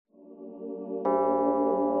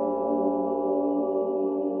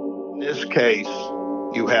this case,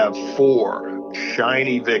 you have 4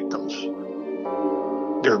 shiny victims.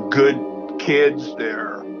 They're good kids.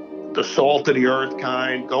 They're the salt of the earth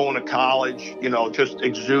kind, going to college, just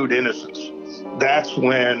exude innocence. That's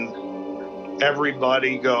when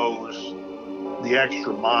everybody goes the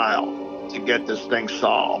extra mile to get this thing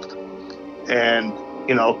solved. And,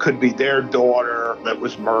 it could be their daughter that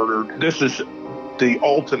was murdered. This is the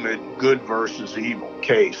ultimate good versus evil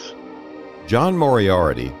case. John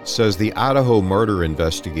Moriarty says the Idaho murder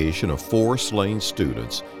investigation of 4 slain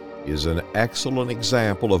students is an excellent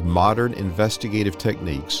example of modern investigative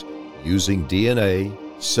techniques using DNA,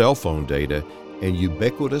 cell phone data, and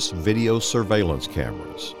ubiquitous video surveillance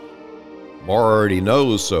cameras. Moriarty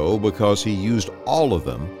knows so because he used all of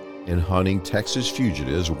them in hunting Texas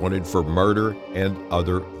fugitives wanted for murder and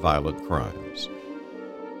other violent crimes.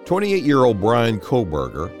 28-year-old Bryan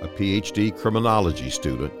Kohberger, a Ph.D. criminology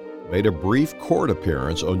student, made a brief court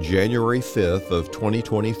appearance on January 5th of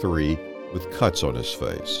 2023 with cuts on his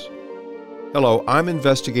face. Hello, I'm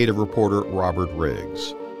investigative reporter Robert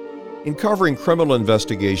Riggs. In covering criminal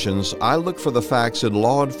investigations, I look for the facts in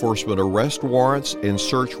law enforcement arrest warrants and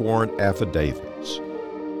search warrant affidavits.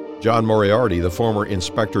 John Moriarty, the former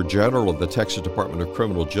Inspector General of the Texas Department of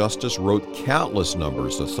Criminal Justice, wrote countless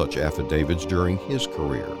numbers of such affidavits during his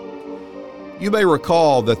career. You may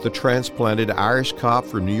recall that the transplanted Irish cop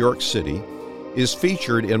from New York City is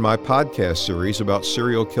featured in my podcast series about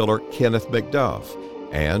serial killer Kenneth McDuff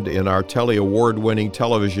and in our Telly Award-winning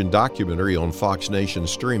television documentary on Fox Nation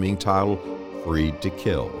streaming titled Freed to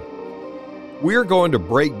Kill. We're going to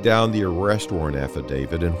break down the arrest warrant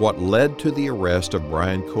affidavit and what led to the arrest of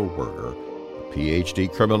Bryan Kohberger, a Ph.D.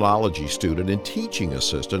 criminology student and teaching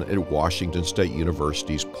assistant at Washington State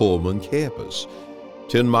University's Pullman campus,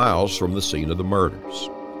 10 miles from the scene of the murders.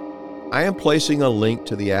 I am placing a link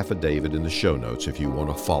to the affidavit in the show notes if you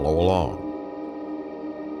want to follow along.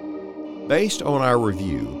 Based on our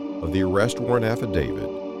review of the arrest warrant affidavit,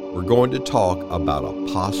 we're going to talk about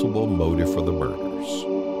a possible motive for the murders.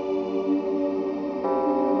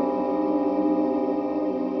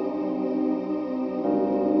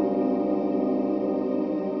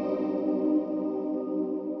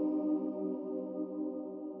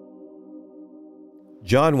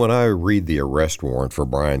 John, when I read the arrest warrant for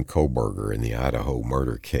Bryan Kohberger in the Idaho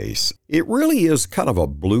murder case, it really is kind of a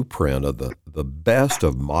blueprint of the best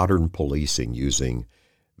of modern policing using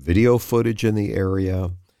video footage in the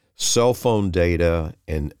area, cell phone data,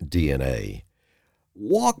 and DNA.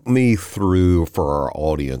 Walk me through, for our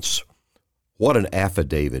audience, what an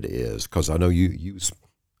affidavit is, because I know you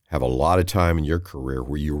have a lot of time in your career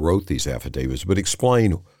where you wrote these affidavits, but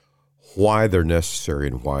explain why they're necessary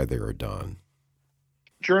and why they are done.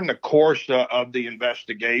 During the course of the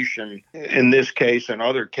investigation, in this case and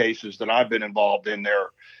other cases that I've been involved in,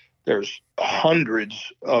 there's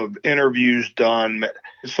hundreds of interviews done.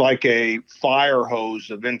 It's like a fire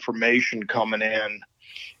hose of information coming in,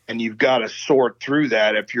 and you've got to sort through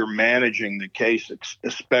that if you're managing the case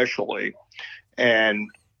especially, and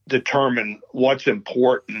determine what's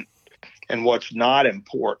important and what's not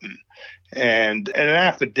important. And an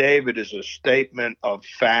affidavit is a statement of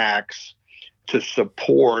facts to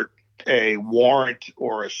support a warrant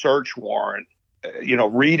or a search warrant.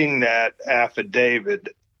 Reading that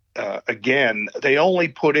affidavit, again, they only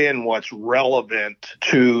put in what's relevant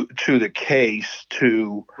to the case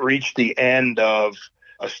to reach the end of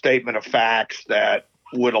a statement of facts that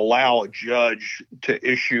would allow a judge to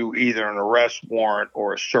issue either an arrest warrant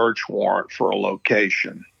or a search warrant for a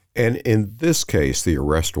location. And in this case, the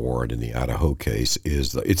arrest warrant in the Idaho case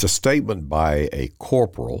it's a statement by a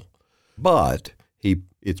corporal, but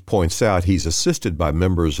it points out he's assisted by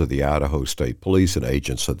members of the Idaho State Police and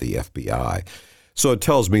agents of the FBI. So it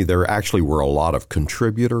tells me there actually were a lot of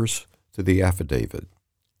contributors to the affidavit.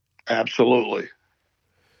 Absolutely.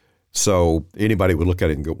 So anybody would look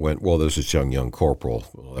at it and went, well, there's this young corporal.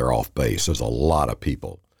 Well, they're off base. There's a lot of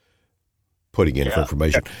people putting in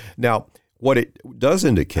information. Now, what it does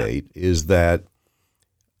indicate is that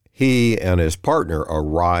he and his partner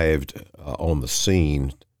arrived on the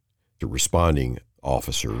scene to responding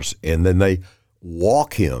officers, and then they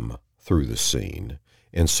walk him through the scene.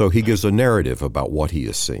 And so he gives a narrative about what he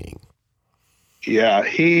is seeing. Yeah,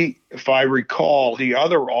 if I recall, the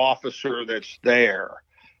other officer that's there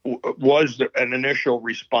was an initial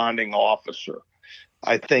responding officer.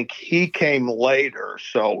 I think he came later,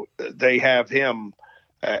 so they have him,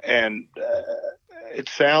 and it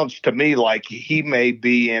sounds to me like he may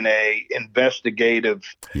be in a investigative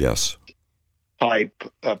type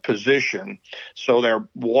position. So they're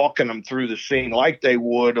walking them through the scene like they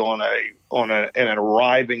would an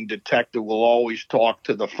arriving detective will always talk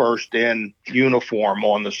to the first in uniform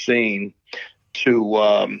on the scene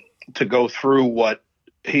to go through what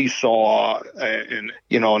he saw, and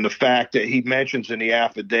the fact that he mentions in the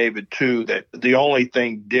affidavit too that the only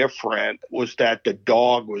thing different was that the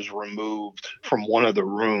dog was removed from one of the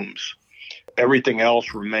rooms. Everything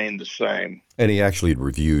else remained the same. And he actually had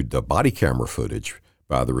reviewed the body camera footage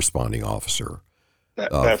by the responding officer.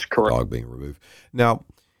 That's correct. Dog being removed. Now,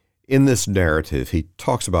 in this narrative, he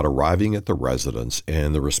talks about arriving at the residence,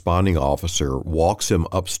 and the responding officer walks him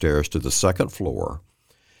upstairs to the second floor.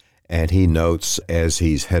 And he notes as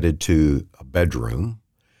he's headed to a bedroom,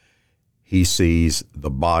 he sees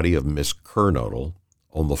the body of Miss Kernodle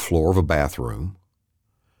on the floor of a bathroom.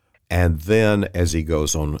 And then as he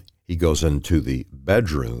goes into the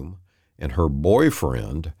bedroom, and her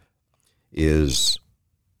boyfriend is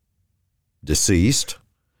deceased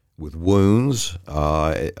with wounds.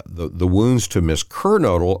 The wounds to Miss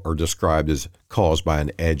Kernodle are described as caused by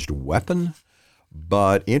an edged weapon.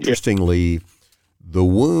 But interestingly, the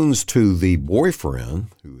wounds to the boyfriend,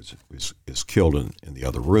 who is killed in the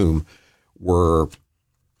other room, were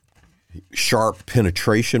sharp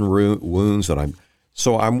penetration wounds. And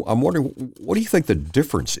I'm wondering, what do you think the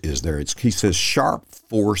difference is there? He says sharp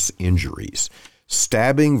force injuries,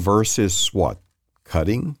 stabbing versus what?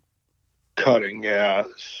 Cutting? Cutting, yeah.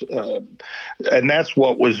 And that's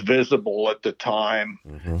what was visible at the time.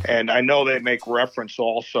 Mm-hmm. And I know they make reference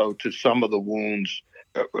also to some of the wounds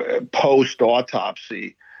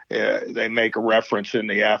post-autopsy. They make a reference in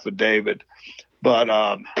the affidavit. But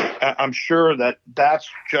I'm sure that that's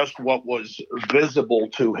just what was visible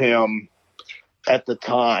to him at the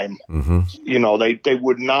time. Mm-hmm. They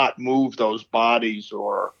would not move those bodies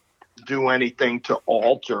or do anything to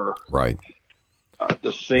alter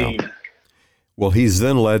the scene. No. Well, he's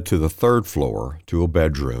then led to the third floor, to a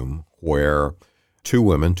bedroom where two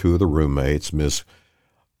women, two of the roommates, Miss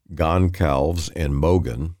Goncalves and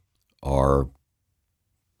Mogan, are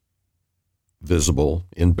visible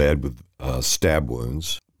in bed with stab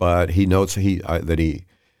wounds. But he notes that he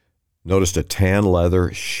noticed a tan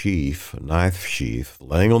leather knife sheath,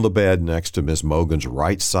 laying on the bed next to Miss Mogan's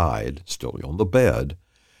right side, still on the bed,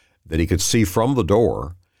 that he could see from the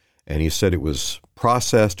door. And he said it was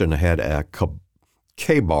processed and had a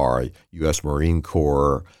K-bar, U.S. Marine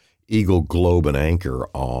Corps, Eagle Globe and Anchor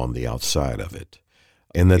on the outside of it.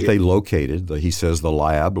 And that they located, he says the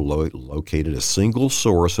lab located a single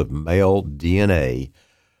source of male DNA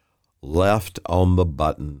left on the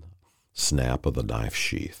button snap of the knife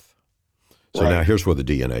sheath. So now here's where the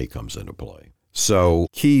DNA comes into play. So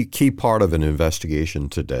key part of an investigation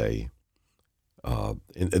today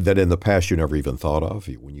that in the past you never even thought of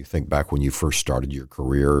when you think back when you first started your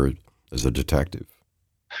career as a detective.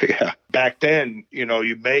 Yeah. Back then,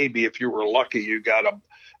 you maybe, if you were lucky, you got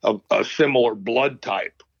a similar blood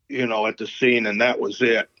type, at the scene, and that was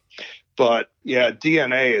it. But yeah,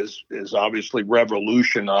 DNA is obviously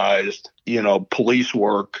revolutionized, police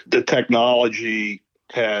work. The technology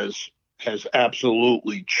has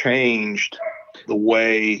absolutely changed the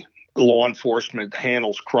way law enforcement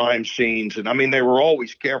handles crime scenes. And I mean, they were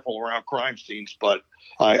always careful around crime scenes, but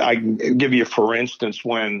I give you, for instance,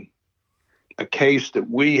 when a case that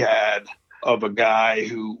we had of a guy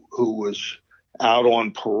who was out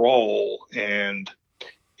on parole, and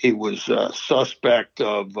he was a suspect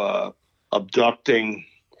of abducting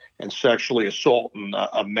and sexually assaulting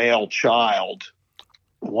a male child.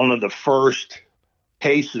 One of the first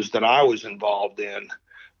cases that I was involved in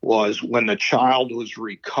was when the child was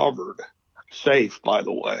recovered, safe, by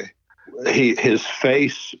the way. His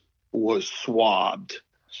face was swabbed,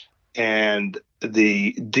 and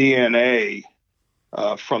the DNA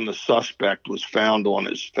from the suspect was found on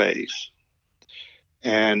his face.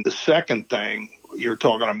 And the second thing you're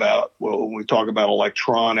talking about, when we talk about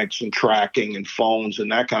electronics and tracking and phones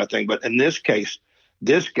and that kind of thing, but in this case,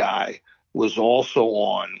 this guy was also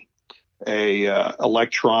on a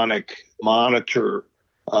electronic monitor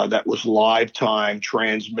that was live time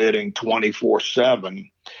transmitting 24/7.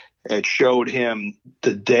 It showed him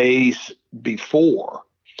the days before.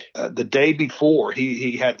 The day before,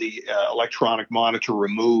 he had the electronic monitor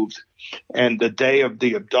removed, and the day of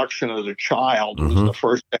the abduction of the child was the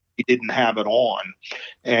first day he didn't have it on.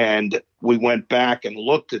 And we went back and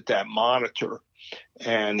looked at that monitor,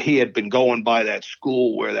 and he had been going by that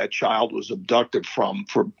school where that child was abducted from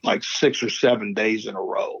for like 6 or 7 days in a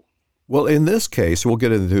row. Well, in this case, we'll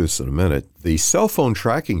get into this in a minute, the cell phone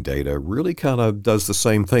tracking data really kind of does the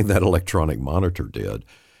same thing that electronic monitor did.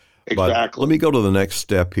 Exactly. But let me go to the next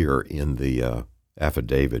step here in the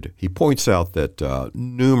affidavit, he points out that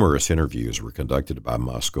numerous interviews were conducted by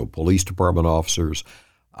Moscow Police Department officers,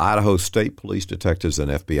 Idaho State Police detectives,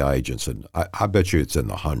 and FBI agents. And I bet you it's in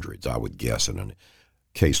the hundreds, I would guess, in a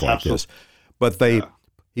case like this. But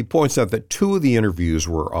he points out that 2 of the interviews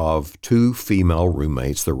were of 2 female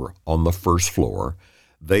roommates that were on the first floor.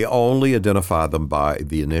 They only identify them by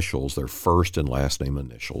the initials, their first and last name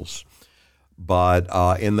initials.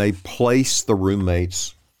 And they place the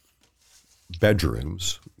roommates'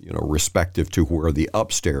 bedrooms, respective to where the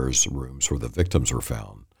upstairs rooms where the victims were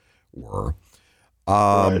found were.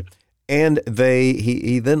 Right. And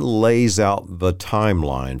he then lays out the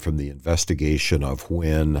timeline from the investigation of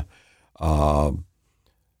when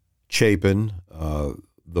Chapin,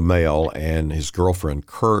 the male, and his girlfriend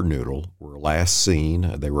Kernoodle were last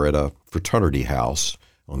seen. They were at a fraternity house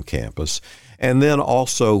on campus. And then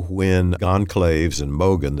also when Gonclaves and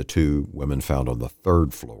Mogan, the 2 women found on the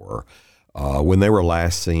 3rd floor, when they were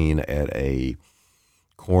last seen at a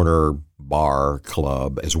corner bar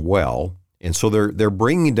club as well. And so they're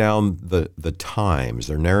bringing down the times.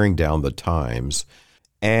 They're narrowing down the times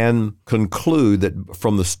and conclude that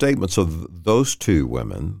from the statements of those 2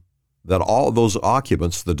 women, that all those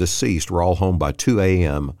occupants, the deceased, were all home by 2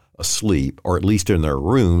 a.m. asleep, or at least in their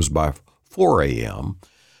rooms by 4 a.m.,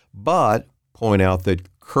 but point out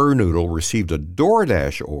that Kernoodle received a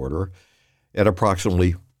DoorDash order at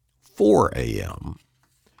approximately 4 a.m.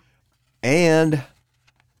 And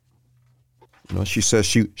she says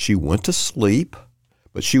she went to sleep,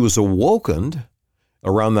 but she was awoken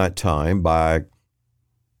around that time by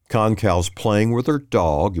Concal's playing with her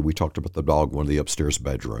dog. We talked about the dog in one of the upstairs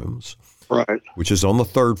bedrooms, right, which is on the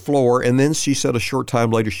 3rd floor. And then she said a short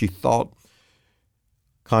time later she thought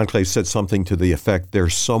Conclave said something to the effect,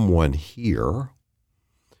 "There's someone here."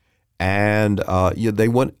 And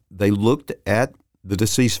they looked at the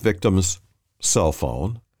deceased victim's cell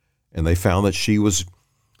phone, and they found that she was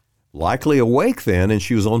likely awake then, and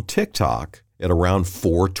she was on TikTok at around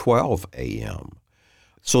 4:12 a.m.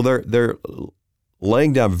 So they're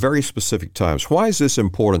laying down very specific times. Why is this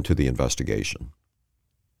important to the investigation?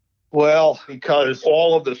 Well, because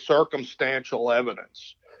all of the circumstantial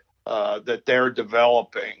evidence that they're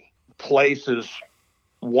developing places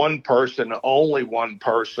one person, only one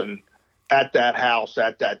person, at that house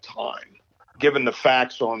at that time. Given the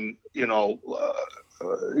facts on, I know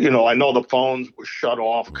the phones were shut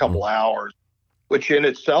off a couple hours, which in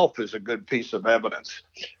itself is a good piece of evidence.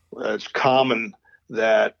 It's common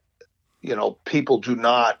that people do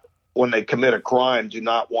not, when they commit a crime, do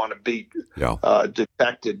not want to be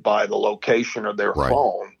detected by the location of their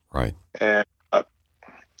phone. Right. And, a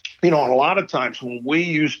lot of times when we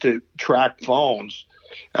used to track phones,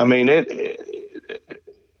 I mean,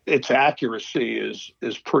 its accuracy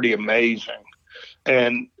is pretty amazing.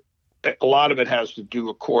 And a lot of it has to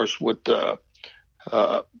do, of course, with the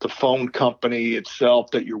phone company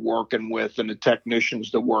itself that you're working with and the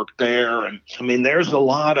technicians that work there. And I mean, there's a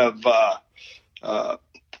lot of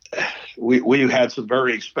we had some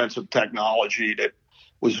very expensive technology that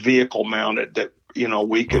was vehicle mounted that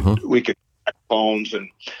we could track phones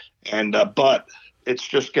and but it's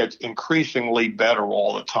just gets increasingly better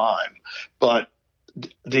all the time. But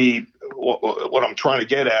what I'm trying to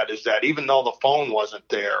get at is that even though the phone wasn't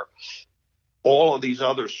there, all of these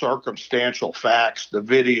other circumstantial facts, the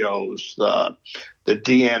videos, the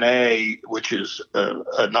DNA, which is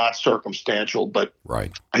not circumstantial, but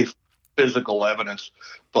a physical evidence.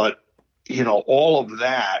 But, all of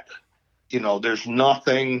that, there's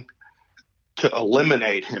nothing to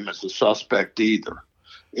eliminate him as a suspect either.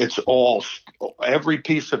 It's all, every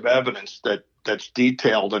piece of evidence that's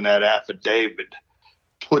detailed in that affidavit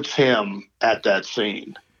puts him at that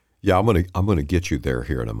scene. Yeah, I'm gonna get you there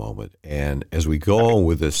here in a moment. And as we go on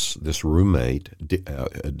with this roommate,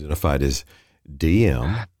 identified as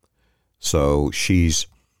DM, so she's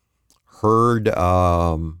heard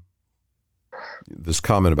this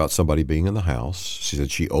comment about somebody being in the house. She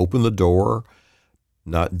said she opened the door,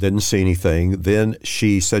 didn't see anything. Then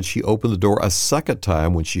she said she opened the door a second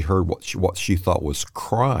time when she heard what she thought was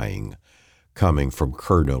crying coming from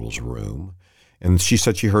Kernoodle's room. And she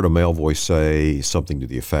said she heard a male voice say something to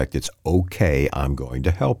the effect, "It's okay, I'm going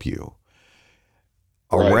to help you."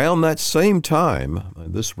 Right. Around that same time,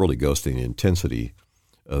 this really goes to the intensity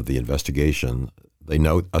of the investigation, they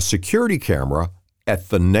note a security camera at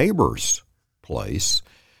the neighbor's place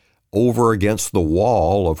over against the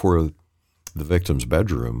wall of where the victim's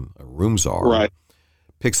rooms are,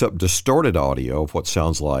 picks up distorted audio of what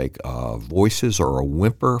sounds like voices or a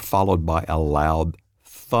whimper followed by a loud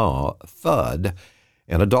thud,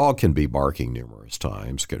 And a dog can be barking numerous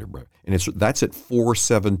times. And that's at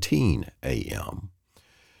 4:17 a.m.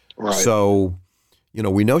 Right. So,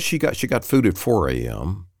 we know she got food at 4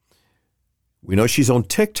 a.m. We know she's on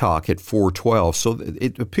TikTok at 4:12. So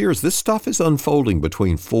it appears this stuff is unfolding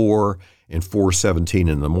between 4 and 4:17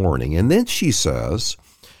 in the morning. And then she says,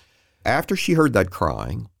 after she heard that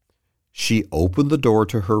crying, she opened the door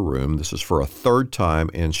to her room. This is for a third time,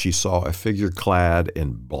 and she saw a figure clad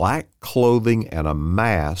in black clothing and a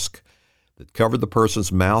mask that covered the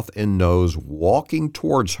person's mouth and nose walking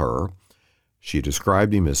towards her. She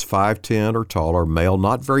described him as 5'10" or taller, male,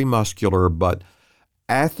 not very muscular, but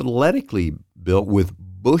athletically built with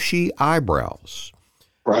bushy eyebrows.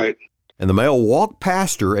 Right. And the male walked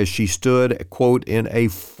past her as she stood, quote, in a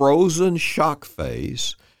frozen shock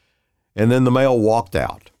phase, and then the male walked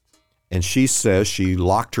out. And she says she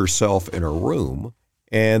locked herself in her room,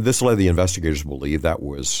 and this led the investigators to believe that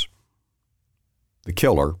was the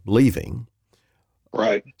killer leaving.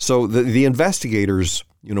 Right. So the investigators,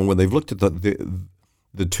 when they've looked at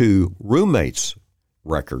the two roommates'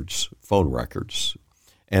 records, phone records,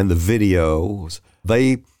 and the videos,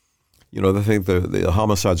 they think the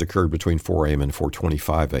homicides occurred between 4 a.m. and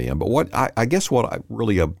 4:25 a.m. But what I guess what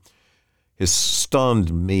really has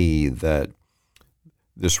stunned me that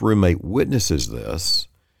this roommate witnesses this,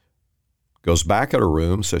 goes back at her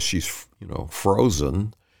room, says she's,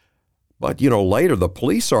 frozen. But, later the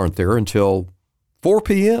police aren't there until 4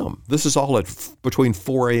 p.m. This is all at between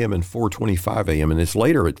 4 a.m. and 4:25 a.m. And it's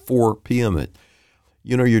later at 4 p.m. that,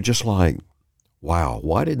 you're just like, wow,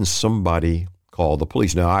 why didn't somebody call the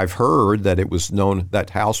police? Now, I've heard that that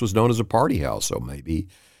house was known as a party house, so maybe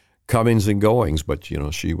comings and goings, but,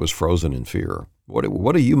 she was frozen in fear.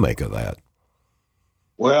 What do you make of that?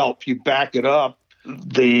 Well, if you back it up,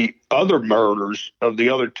 the other murders of the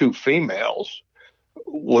other two females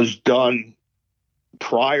was done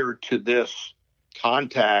prior to this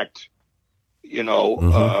contact,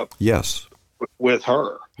 yes, with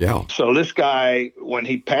her. Yeah. So this guy, when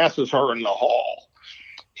he passes her in the hall,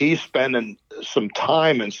 he's spending some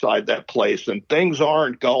time inside that place, and things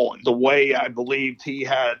aren't going the way I believed he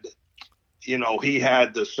had. He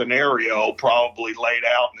had the scenario probably laid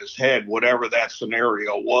out in his head, whatever that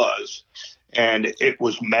scenario was, and it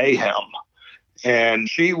was mayhem. And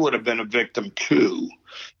she would have been a victim too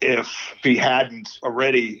if he hadn't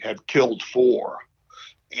already have killed 4.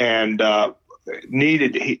 And I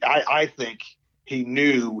think he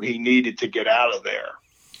knew he needed to get out of there,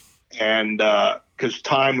 and because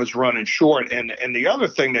time was running short. And the other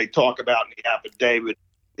thing they talk about in the affidavit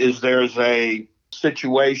is there's a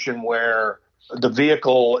situation where the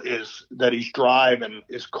vehicle that he's driving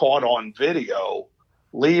is caught on video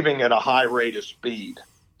leaving at a high rate of speed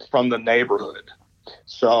from the neighborhood.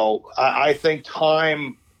 So I think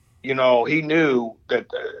time, he knew that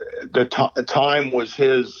the time was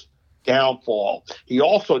his downfall. He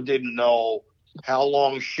also didn't know how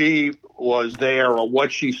long she was there or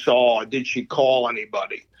what she saw. Did she call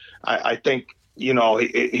anybody? I think, he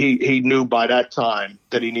knew by that time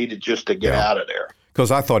that he needed just to get out of there. Because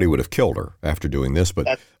I thought he would have killed her after doing this,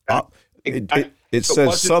 but it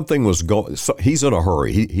says something was going. So he's in a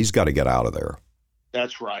hurry. He's got to get out of there.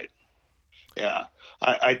 That's right. Yeah,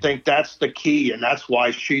 I think that's the key, and that's why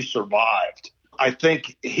she survived. I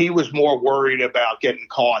think he was more worried about getting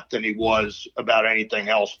caught than he was about anything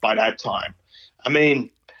else by that time. I mean,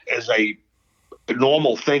 as a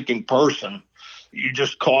normal thinking person, you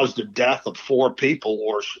just caused the death of 4 people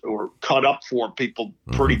or cut up 4 people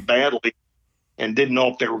pretty badly and didn't know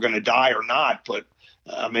if they were going to die or not. But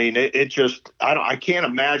I mean, it just, I can't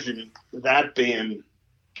imagine that being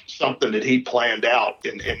something that he planned out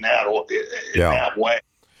in that way.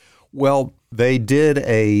 Well, they did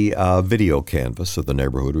a video canvass of the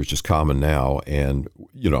neighborhood, which is common now. And,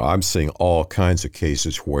 I'm seeing all kinds of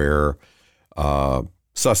cases where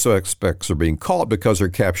suspects are being caught because they're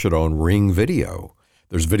captured on Ring video.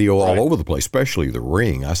 There's video all over the place, especially the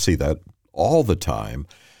Ring. I see that all the time.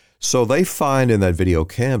 So they find in that video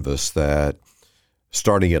canvas that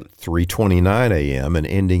starting at 3:29 a.m. and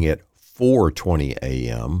ending at 4:20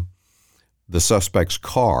 a.m., the suspect's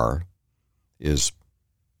car is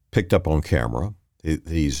picked up on camera.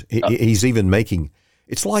 He's even making,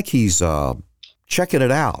 it's like he's checking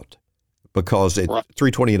it out, because at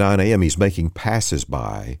 3:29 a.m. he's making passes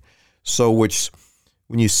by. So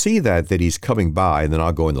when you see that he's coming by, and then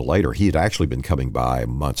I'll go into later, he had actually been coming by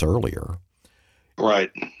months earlier.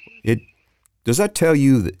 Right. Does that tell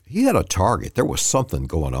you that he had a target? There was something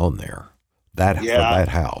going on there, for that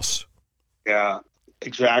house. Yeah,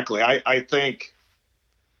 exactly. I think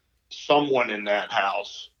someone in that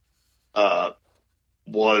house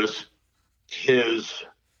was his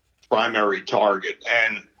primary target.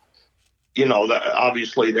 And,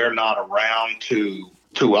 obviously they're not around to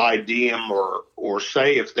ID him or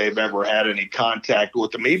say if they've ever had any contact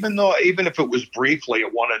with him, even if it was briefly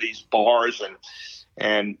at one of these bars,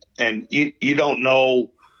 and you don't know,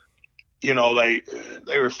 they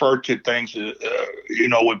refer to things,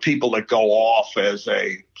 with people that go off as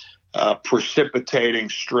a precipitating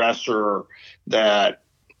stressor, that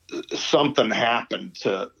something happened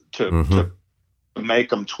to make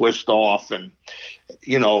them twist off. And,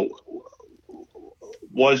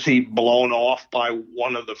 was he blown off by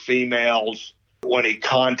one of the females when he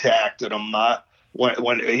contacted him?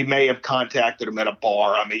 When he may have contacted him at a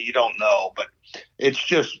bar. I mean, you don't know, but it's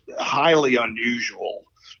just highly unusual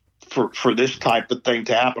for this type of thing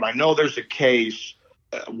to happen. I know there's a case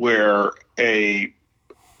where a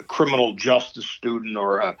criminal justice student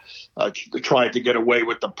tried to get away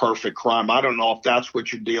with the perfect crime. I don't know if that's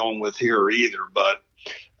what you're dealing with here either, but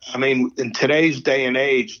I mean, in today's day and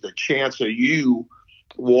age, the chance of you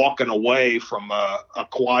walking away from a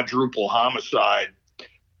quadruple homicide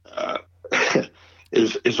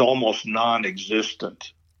is almost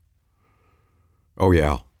non-existent. Oh,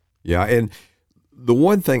 yeah. Yeah. And the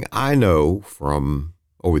one thing I know from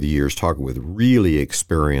over the years talking with really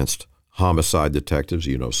experienced homicide detectives,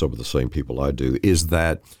 some of the same people I do, is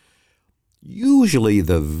that usually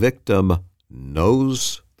the victim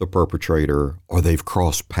knows the perpetrator or they've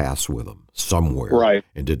crossed paths with them somewhere, right,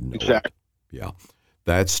 and didn't know it. Yeah.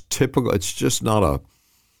 That's typical. It's just not a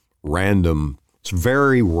random. It's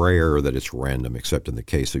very rare that it's random, except in the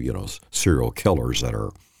case of, serial killers that are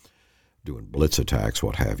doing blitz attacks,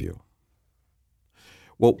 what have you.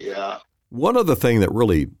 Well, yeah. One other thing that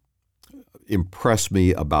really impressed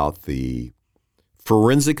me about the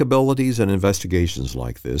forensic abilities and investigations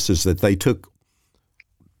like this is that they took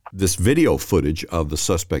this video footage of the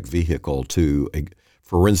suspect vehicle to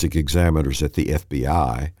forensic examiners at the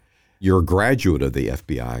FBI. You're a graduate of the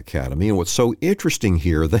FBI Academy, and what's so interesting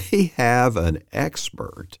here, they have an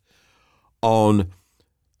expert on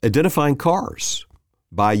identifying cars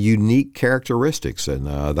by unique characteristics, and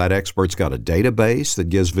that expert's got a database that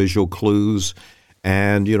gives visual clues.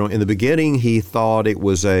 And, in the beginning, he thought it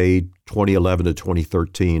was a 2011 to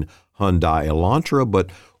 2013 Hyundai Elantra, but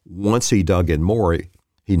once he dug in more,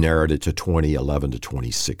 he narrowed it to 2011 to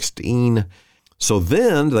 2016. So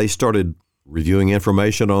then they started reviewing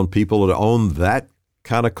information on people that own that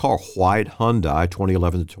kind of car, white Hyundai,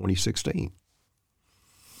 2011 to 2016.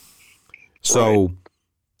 So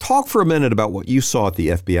talk for a minute about what you saw at the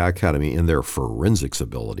FBI Academy in their forensics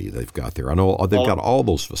ability they've got there. I know they've got all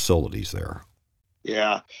those facilities there.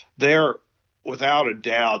 Yeah, they're without a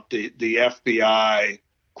doubt the FBI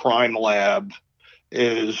crime lab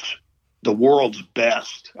is the world's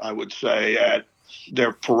best, I would say, at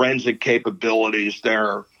their forensic capabilities.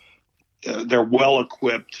 They're well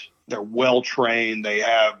equipped. They're well trained. They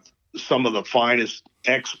have some of the finest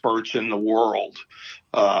experts in the world,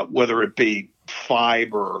 whether it be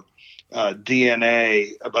fiber,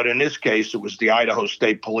 DNA. But in this case, it was the Idaho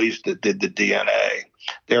State Police that did the DNA,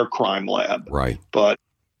 their crime lab. Right. But,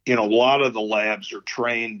 a lot of the labs are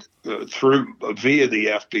trained via the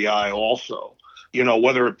FBI also,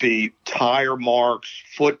 whether it be tire marks,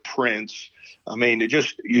 footprints. I mean,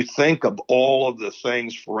 you think of all of the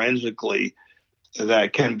things forensically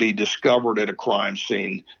that can be discovered at a crime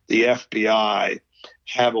scene. The FBI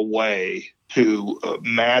have a way to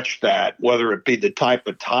match that, whether it be the type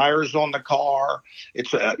of tires on the car.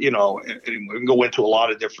 It's, we can go into a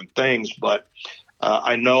lot of different things, but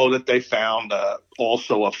I know that they found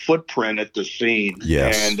also a footprint at the scene.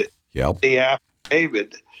 Yes. And the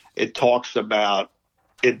affidavit, it talks about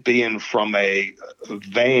it being from a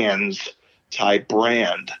Vans type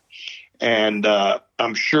brand. And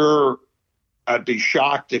I'm sure I'd be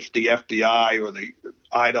shocked if the FBI or the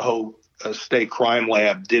Idaho State Crime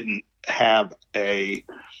Lab didn't have a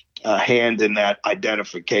hand in that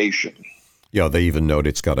identification. Yeah, they even note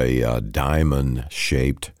it's got a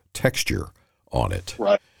diamond-shaped texture on it.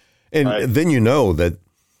 Right. And then that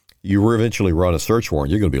you eventually run a search warrant,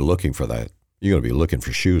 you're going to be looking for that. You're going to be looking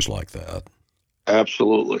for shoes like that.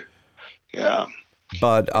 Absolutely. Yeah.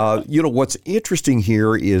 But, what's interesting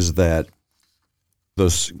here is that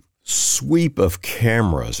this sweep of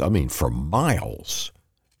cameras, I mean, for miles,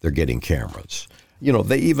 they're getting cameras.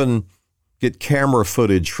 They even get camera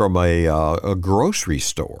footage from a grocery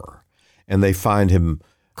store, and they find him,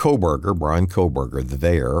 Bryan Kohberger,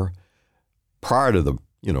 there prior to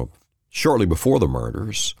shortly before the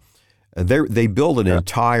murders. And they build an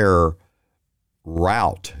entire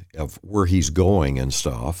route of where he's going and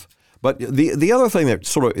stuff. But the other thing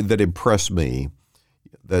that impressed me,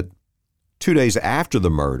 that 2 days after the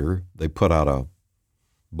murder, they put out a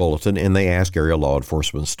bulletin and they asked area law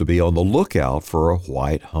enforcement to be on the lookout for a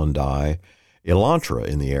white Hyundai Elantra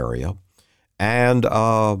in the area. And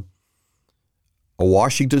a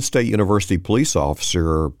Washington State University police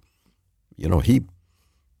officer,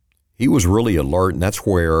 he was really alert, and that's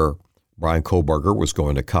where Bryan Kohberger was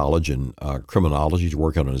going to college in criminology. He's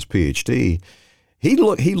working on his Ph.D. He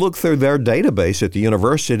looked through their database at the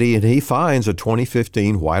university, and he finds a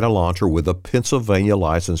 2015 white Elantra with a Pennsylvania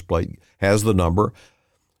license plate, has the number,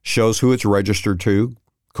 shows who it's registered to,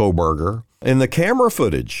 Kohberger. And the camera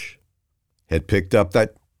footage had picked up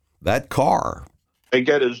that car. They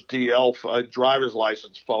get his DL driver's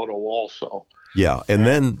license photo also. Yeah, and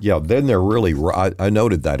then they're really, I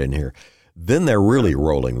noted that in here. Then they're really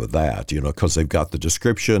rolling with that, because they've got the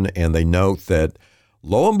description and they note that,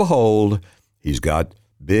 lo and behold, he's got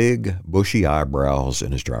big, bushy eyebrows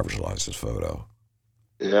in his driver's license photo.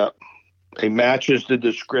 Yeah, he matches the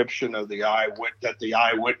description of the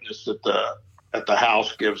eyewitness at the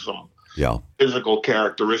house gives them. Yeah, physical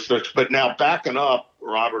characteristics. But now backing up,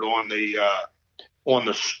 Robert, on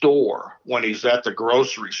the store when he's at the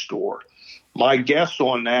grocery store, my guess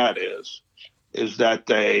on that is that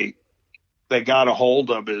they got a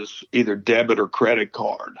hold of his either debit or credit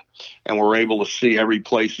card and were able to see every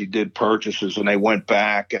place he did purchases, and they went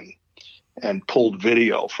back and pulled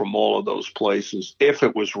video from all of those places if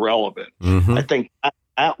it was relevant. Mm-hmm. I think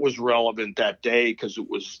that was relevant that day because it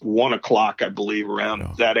was 1:00, I believe,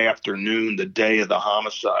 around that afternoon, the day of the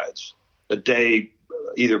homicides, the day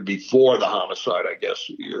either before the homicide, I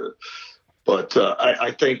guess. But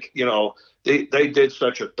I think, they did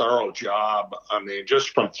such a thorough job. I mean,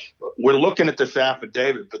 we're looking at this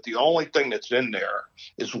affidavit, but the only thing that's in there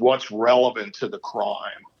is what's relevant to the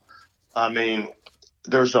crime. I mean,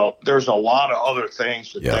 there's a lot of other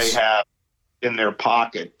things that they have in their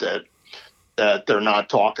pocket that they're not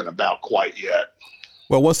talking about quite yet.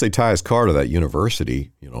 Well, once they tie his car to that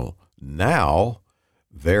university, now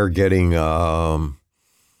they're getting all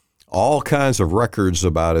kinds of records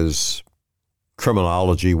about his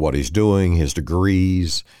criminology, what he's doing, his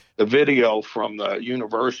degrees. The video from the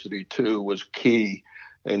university, too, was key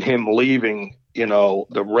in him leaving,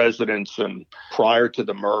 the residence and prior to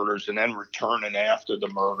the murders and then returning after the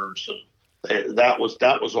murders. And that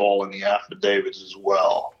was all in the affidavits as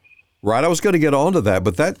well. Right. I was going to get onto that,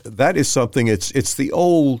 but that is something, it's the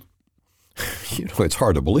old, it's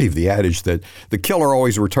hard to believe, the adage that the killer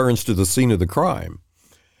always returns to the scene of the crime.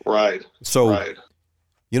 Right. So,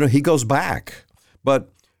 he goes back.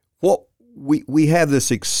 But we have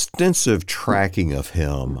this extensive tracking of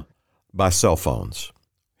him by cell phones,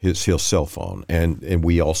 his cell phone. And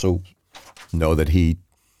we also know that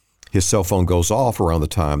his cell phone goes off around the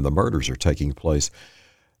time the murders are taking place.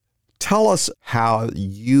 Tell us how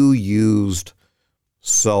you used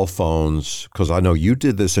cell phones, because I know you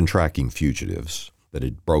did this in tracking fugitives that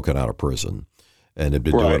had broken out of prison and had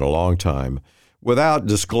been doing it a long time. Without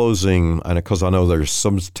disclosing, because I know there's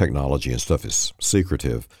some technology and stuff is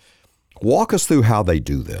secretive, walk us through how they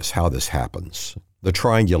do this, how this happens, the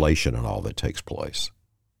triangulation and all that takes place.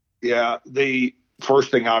 Yeah, the first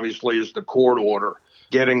thing, obviously, is the court order,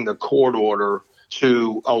 getting the court order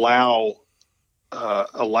to allow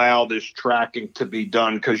this tracking to be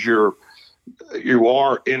done, because you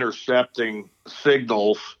are intercepting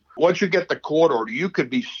signals. Once you get the court order, you could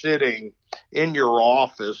be sitting in your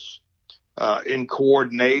office in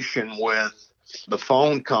coordination with the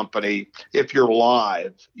phone company. If you're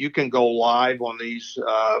live, you can go live on these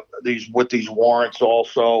with these warrants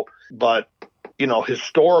also. But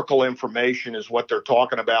historical information is what they're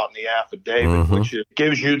talking about in the affidavit, which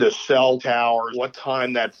gives you the cell tower, what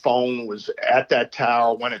time that phone was at that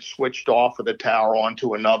tower, when it switched off of the tower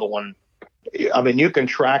onto another one. I mean, you can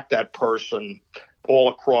track that person all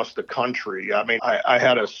across the country. I mean, I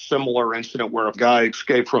had a similar incident where a guy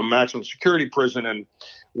escaped from a maximum security prison, and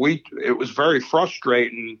it was very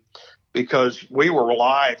frustrating because we were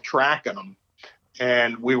live tracking him,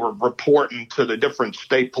 and we were reporting to the different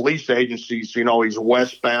state police agencies, he's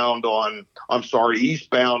eastbound on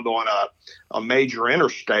a major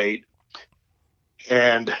interstate.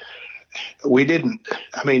 And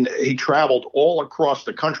he traveled all across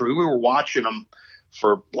the country. We were watching him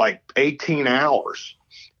for like 18 hours,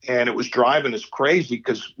 and it was driving us crazy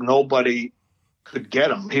because nobody could get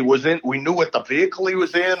him. We knew what the vehicle he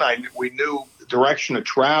was in. We knew direction of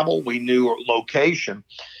travel. We knew location.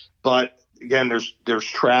 But again, there's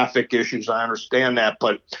traffic issues. I understand that.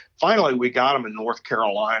 But finally, we got him in North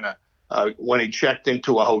Carolina when he checked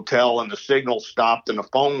into a hotel and the signal stopped and the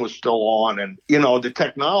phone was still on. And, the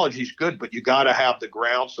technology's good, but you got to have the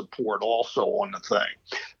ground support also on the thing.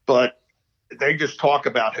 But They just talk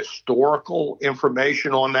about historical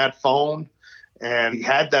information on that phone. And he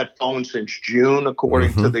had that phone since June,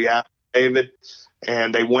 according to the affidavit.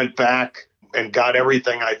 And they went back and got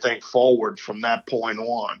everything, I think, forward from that point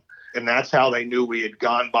on. And that's how they knew we had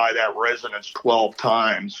gone by that residence 12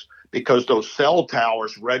 times, because those cell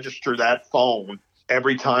towers register that phone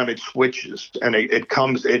every time it switches. And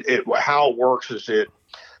how it works is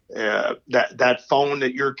that phone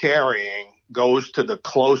that you're carrying goes to the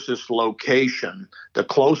closest location, the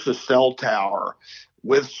closest cell tower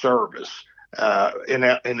with service,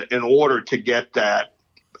 in order to get that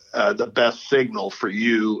the best signal for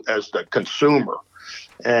you as the consumer.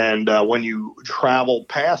 And when you travel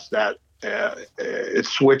past that, it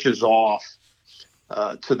switches off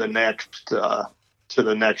to the next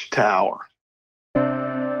tower.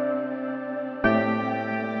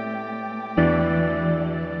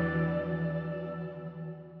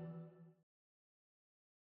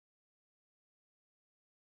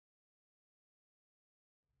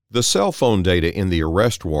 The cell phone data in the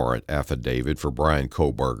arrest warrant affidavit for Bryan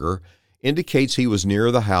Kohberger indicates he was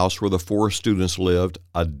near the house where the 4 students lived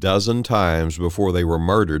a dozen times before they were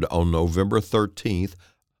murdered on November 13th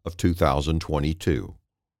of 2022.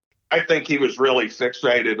 I think he was really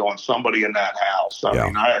fixated on somebody in that house. I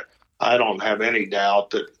mean, I don't have any doubt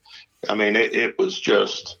that, it was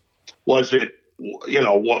just, was it,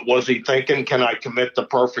 what was he thinking? Can I commit the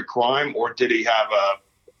perfect crime? Or did he have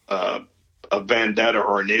a vendetta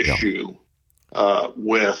or an issue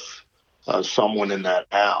with someone in that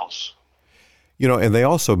house? And they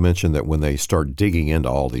also mentioned that when they start digging into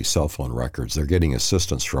all these cell phone records, they're getting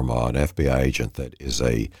assistance from an FBI agent that is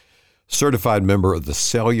a certified member of the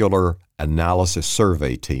Cellular Analysis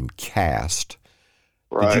Survey Team, CAST.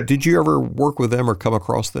 Right. Did you ever work with them or come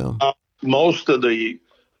across them? Most of the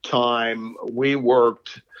time we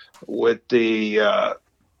worked with the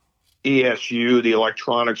ESU, the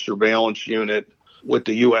Electronic Surveillance Unit, with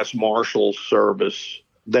the U.S. Marshals Service.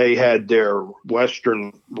 They had their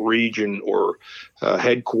Western region or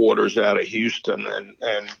headquarters out of Houston,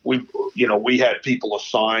 and we had people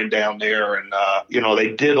assigned down there, and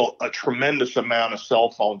they did a tremendous amount of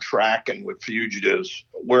cell phone tracking with fugitives.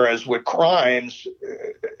 Whereas with crimes,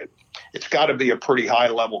 it's got to be a pretty high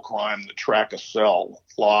level crime to track a cell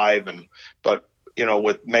live, but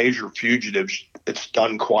with major fugitives, it's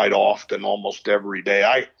done quite often, almost every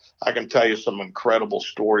day. I can tell you some incredible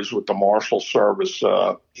stories with the Marshal Service,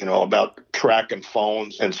 about tracking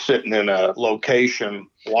phones and sitting in a location,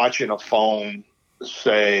 watching a phone,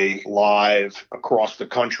 say, live across the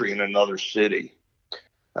country in another city.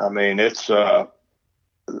 It's the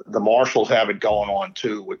Marshals have it going on,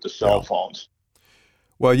 too, with the cell phones.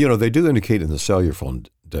 Well, they do indicate in the cellular phone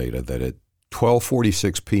data that at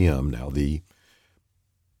 12:46 p.m. now, the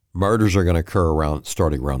murders are going to occur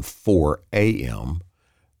starting around 4 a.m.,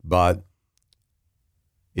 but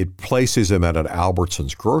it places him at an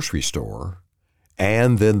Albertsons grocery store,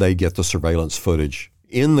 and then they get the surveillance footage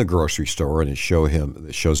in the grocery store, and it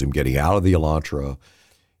shows him getting out of the Elantra.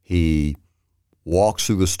 He walks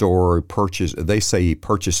through the store, they say he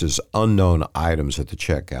purchases unknown items at the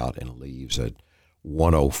checkout and leaves at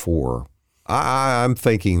 1:04. I'm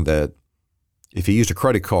thinking that if he used a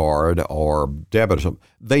credit card or debit or something,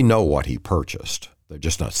 they know what he purchased. They're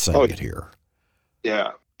just not saying it here.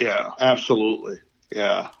 Yeah, absolutely.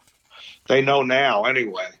 Yeah. They know now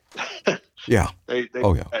anyway. Yeah.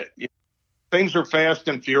 Things are fast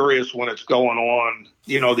and furious when it's going on.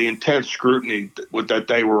 The intense scrutiny that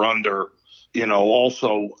they were under,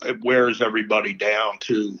 also it wears everybody down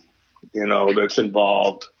too, that's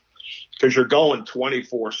involved. Because you're going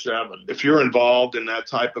 24/7. If you're involved in that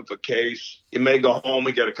type of a case, you may go home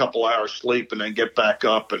and get a couple hours sleep and then get back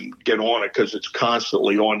up and get on it because it's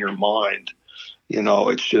constantly on your mind.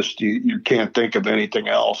 It's just you can't think of anything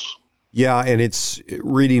else. Yeah, and it's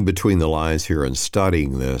reading between the lines here and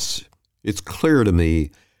studying this, it's clear to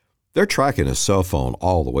me they're tracking his cell phone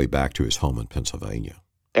all the way back to his home in Pennsylvania.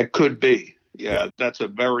 It could be. Yeah. That's a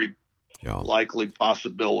very likely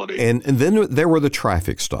possibility. And then there were the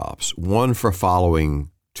traffic stops, one for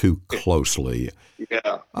following too closely.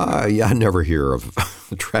 Yeah. I never hear of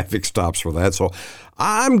the traffic stops for that. So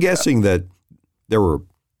I'm guessing that there were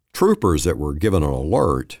troopers that were given an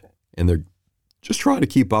alert, and they're just trying to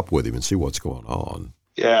keep up with him and see what's going on.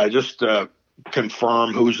 Yeah, just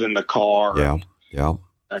confirm who's in the car. Yeah.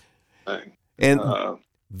 And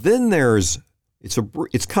then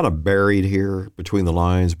it's kind of buried here between the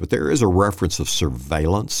lines, but there is a reference of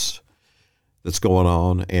surveillance that's going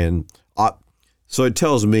on. And so it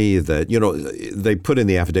tells me that, they put in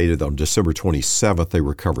the affidavit that on December 27th, they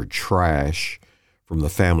recovered trash from the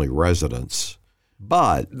family residence.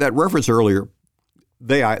 But that reference earlier,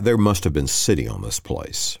 they must have been sitting on this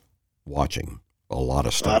place, watching a lot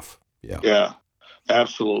of stuff. Yeah,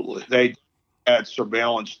 absolutely. They had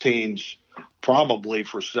surveillance teams probably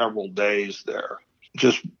for several days there,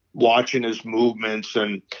 just watching his movements.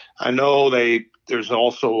 And I know there's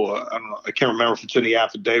also, I can't remember if it's in the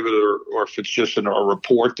affidavit or if it's just in a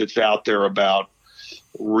report that's out there about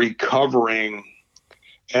recovering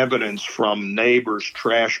evidence from neighbors'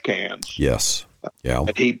 trash cans. Yes. Yeah.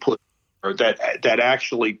 That he put, or that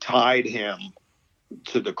actually tied him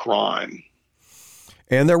to the crime.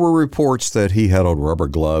 And there were reports that he had on rubber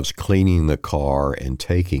gloves cleaning the car and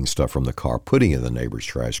taking stuff from the car, putting in the neighbors'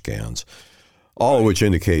 trash cans, all of which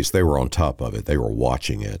indicates they were on top of it. They were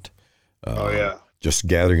watching it. Just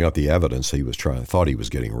gathering up the evidence thought he was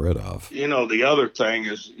getting rid of. The other thing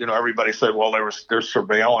is, everybody said, well, there's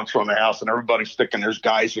surveillance on the house, and everybody's thinking there's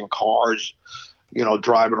guys in cars,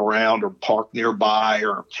 driving around or parked nearby,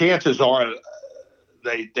 or chances are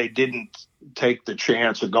they didn't take the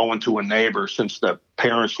chance of going to a neighbor since the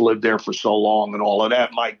parents lived there for so long and all of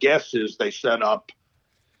that. My guess is they set up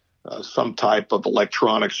some type of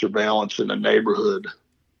electronic surveillance in the neighborhood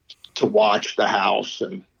to watch the house.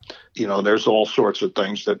 And, there's all sorts of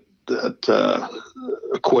things that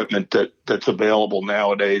equipment that's available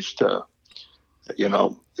nowadays to,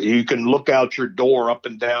 you can look out your door up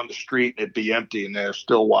and down the street and it'd be empty and they're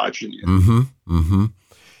still watching you. Mm-hmm. Mm-hmm.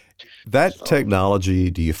 That technology,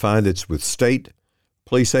 do you find it's with state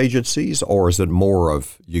police agencies, or is it more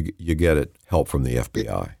of you get help from the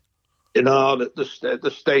FBI?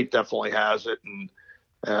 The state definitely has it, and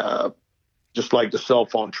just like the cell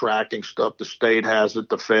phone tracking stuff, the state has it,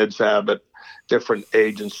 the feds have it, different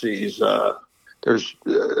agencies. There's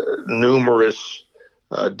numerous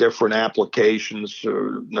different applications.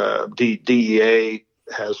 DEA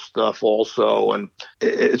has stuff also, and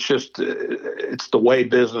it's the way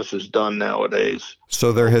business is done nowadays.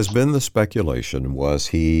 So there has been the speculation, was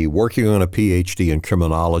he working on a Ph.D. in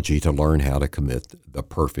criminology to learn how to commit the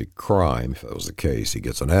perfect crime? If that was the case, he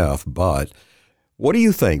gets an F. But what do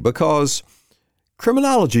you think? Because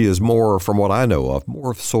criminology is more, from what I know of,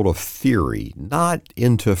 more of sort of theory, not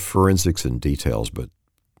into forensics and details, but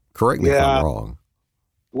correct me if I'm wrong.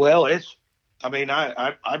 Well,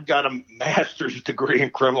 I've got a master's degree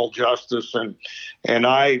in criminal justice, and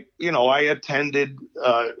I attended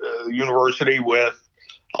university with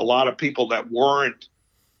a lot of people that weren't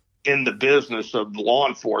in the business of law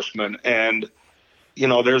enforcement, and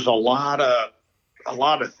there's a lot of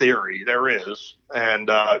theory. There is, and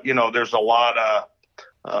there's a lot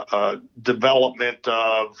of development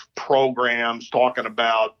of programs talking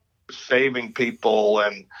about saving people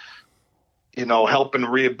and helping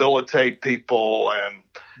rehabilitate people. And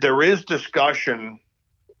there is discussion,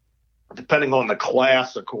 depending on the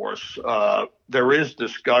class, of course, there is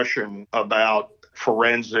discussion about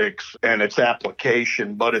forensics and its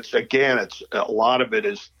application, but it's a lot of it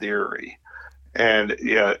is theory. And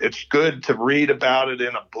it's good to read about it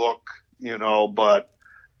in a book, but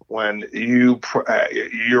when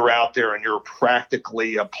you're out there and you're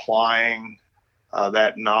practically applying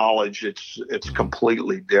that knowledge, it's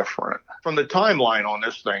completely different. From the timeline on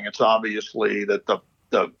this thing, it's obviously that the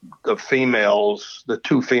females, the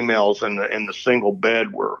two females in the single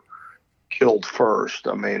bed, were killed first.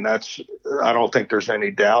 I mean, I don't think there's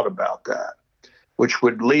any doubt about that, which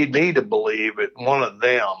would lead me to believe that one of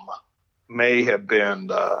them may have been,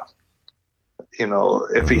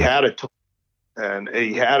 if he had it and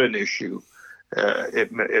he had an issue,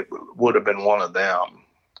 it would have been one of them.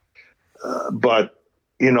 But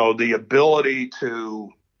the ability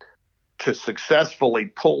to successfully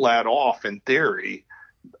pull that off in theory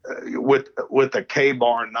with a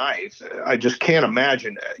K-bar knife, I just can't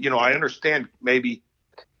imagine. I understand maybe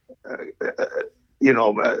the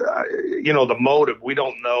motive. We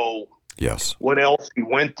don't know. Yes. What else he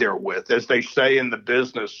went there with, as they say in the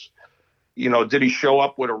business. Did he show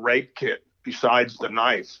up with a rape kit besides the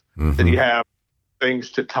knife? Mm-hmm. Did he have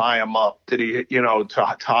things to tie him up? Did he,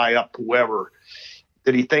 to tie up whoever?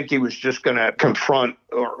 Did he think he was just going to confront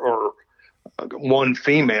or one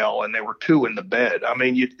female and there were two in the bed? I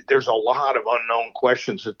mean, there's a lot of unknown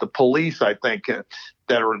questions that the police, I think,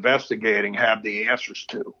 that are investigating have the answers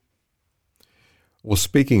to. Well,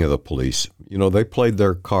 speaking of the police, they played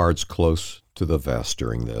their cards close to the vest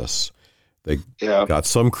during this. They got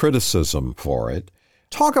some criticism for it.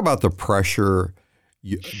 Talk about the pressure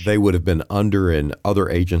they would have been under in other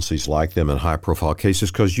agencies like them in high-profile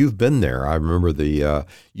cases, because you've been there. I remember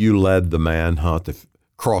you led the manhunt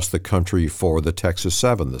across the country for the Texas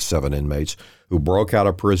 7, the 7 inmates who broke out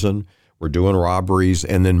of prison, were doing robberies,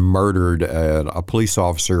 and then murdered a police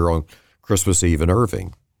officer on Christmas Eve in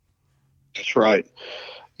Irving. That's right.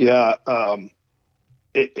 Yeah.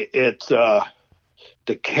 The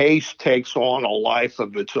case takes on a life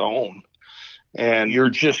of its own, and you're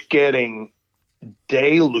just getting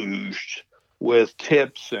deluged with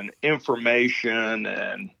tips and information.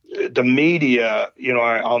 And the media,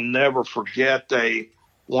 I'll never forget,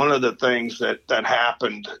 one of the things that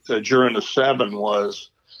happened during the 7 was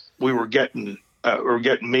we were getting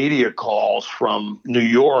media calls from New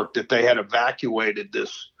York that they had evacuated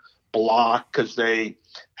this block because they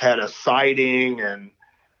had a sighting, and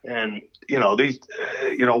we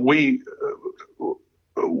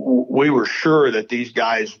were sure that these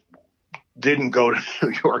guys didn't go to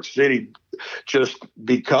New York City just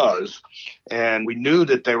because, and we knew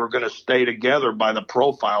that they were going to stay together by the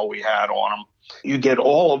profile we had on them. You get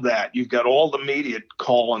all of that. You've got all the media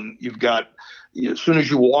calling. You've got, as soon as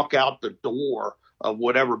you walk out the door of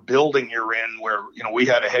whatever building you're in, where, we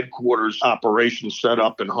had a headquarters operation set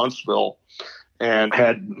up in Huntsville and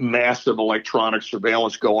had massive electronic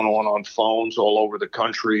surveillance going on phones all over the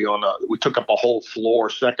country. We took up a whole floor,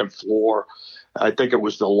 second floor. I think it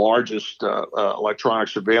was the largest electronic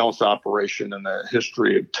surveillance operation in the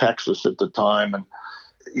history of Texas at the time. And,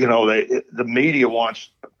 the media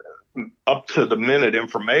wants up to the minute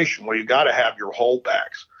information. Well, you got to have your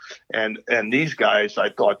holdbacks. And these guys, I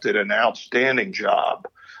thought, did an outstanding job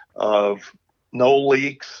of no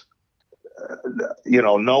leaks,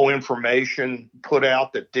 no information put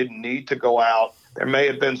out that didn't need to go out. There may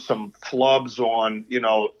have been some flubs on,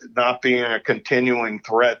 not being a continuing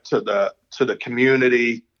threat to the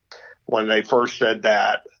community when they first said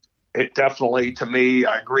that. It definitely, to me,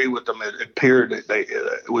 I agree with them. It appeared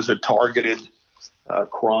it was a targeted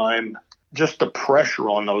crime. Just the pressure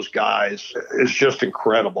on those guys is just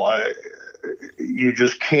incredible. You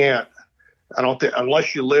just can't. I don't think,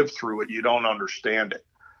 unless you live through it, you don't understand it.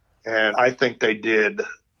 And I think they did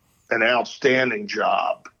an outstanding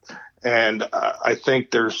job. And I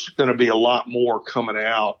think there's going to be a lot more coming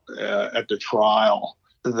out at the trial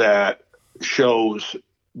that shows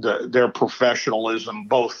their professionalism,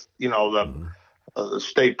 both, the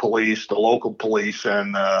state police, the local police,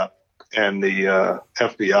 and the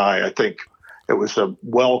FBI. I think it was a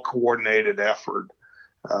well-coordinated effort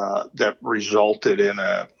that resulted in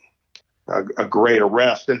a great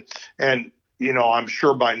arrest. And I'm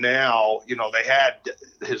sure by now, they had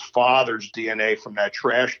his father's DNA from that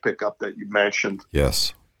trash pickup that you mentioned.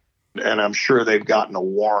 Yes. And I'm sure they've gotten a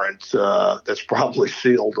warrant that's probably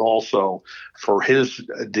sealed also for his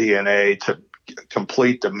DNA to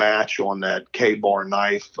complete the match on that K-bar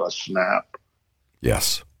knife snap.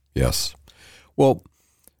 Yes. Yes. Well,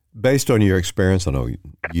 based on your experience, I know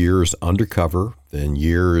years undercover, then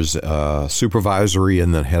years supervisory,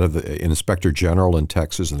 and then head of the Inspector General in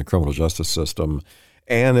Texas in the criminal justice system,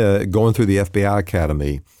 and going through the FBI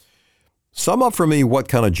Academy. Sum up for me what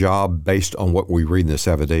kind of job, based on what we read in this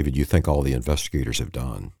affidavit, you think all the investigators have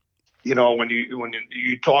done. When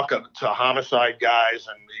you talk to homicide guys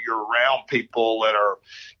and you're around people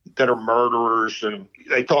that are murderers, and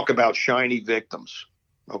they talk about shiny victims,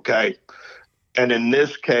 okay? And in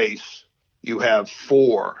this case, you have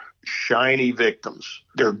 4 shiny victims.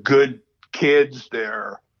 They're good kids.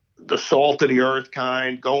 They're the salt of the earth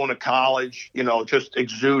kind, going to college, just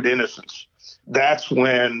exude innocence. That's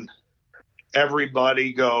when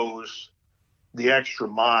everybody goes the extra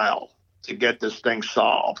mile to get this thing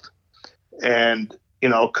solved. And,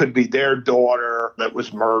 could be their daughter that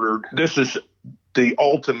was murdered. This is the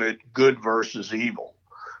ultimate good versus evil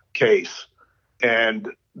case. And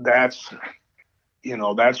that's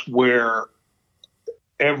where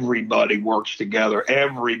everybody works together.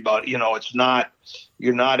 Everybody, it's not,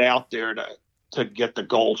 you're not out there to get the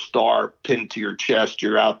gold star pinned to your chest.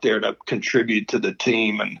 You're out there to contribute to the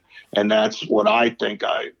team. And that's what I think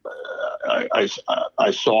I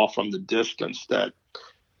saw from the distance, that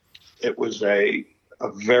it was a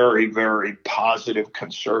very, very positive,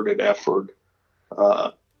 concerted effort,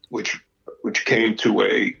 which came to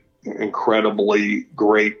a incredibly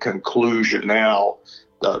great conclusion. Now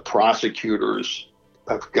the prosecutors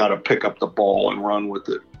have got to pick up the ball and run with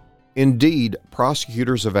it. Indeed,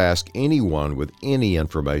 prosecutors have asked anyone with any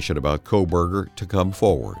information about Kohberger to come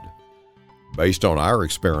forward. Based on our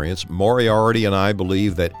experience, Moriarty and I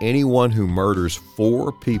believe that anyone who murders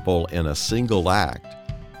 4 people in a single act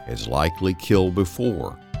has likely killed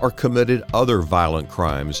before or committed other violent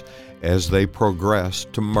crimes as they progress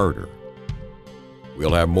to murder.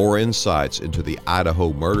 We'll have more insights into the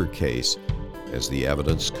Idaho murder case as the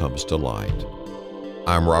evidence comes to light.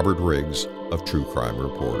 I'm Robert Riggs of True Crime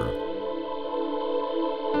Reporter.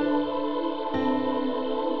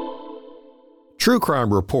 True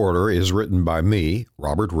Crime Reporter is written by me,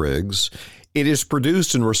 Robert Riggs. It is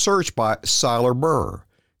produced and researched by Siler Burr.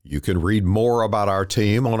 You can read more about our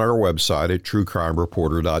team on our website at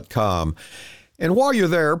truecrimereporter.com. And while you're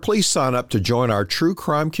there, please sign up to join our true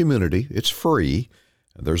crime community. It's free.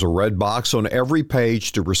 There's a red box on every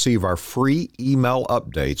page to receive our free email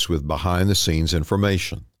updates with behind-the-scenes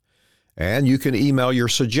information. And you can email your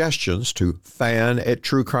suggestions to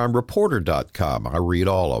fan@truecrimereporter.com. I read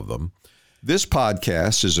all of them. This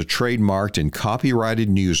podcast is a trademarked and copyrighted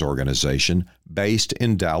news organization based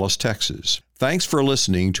in Dallas, Texas. Thanks for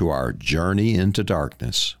listening to our Journey into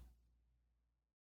Darkness.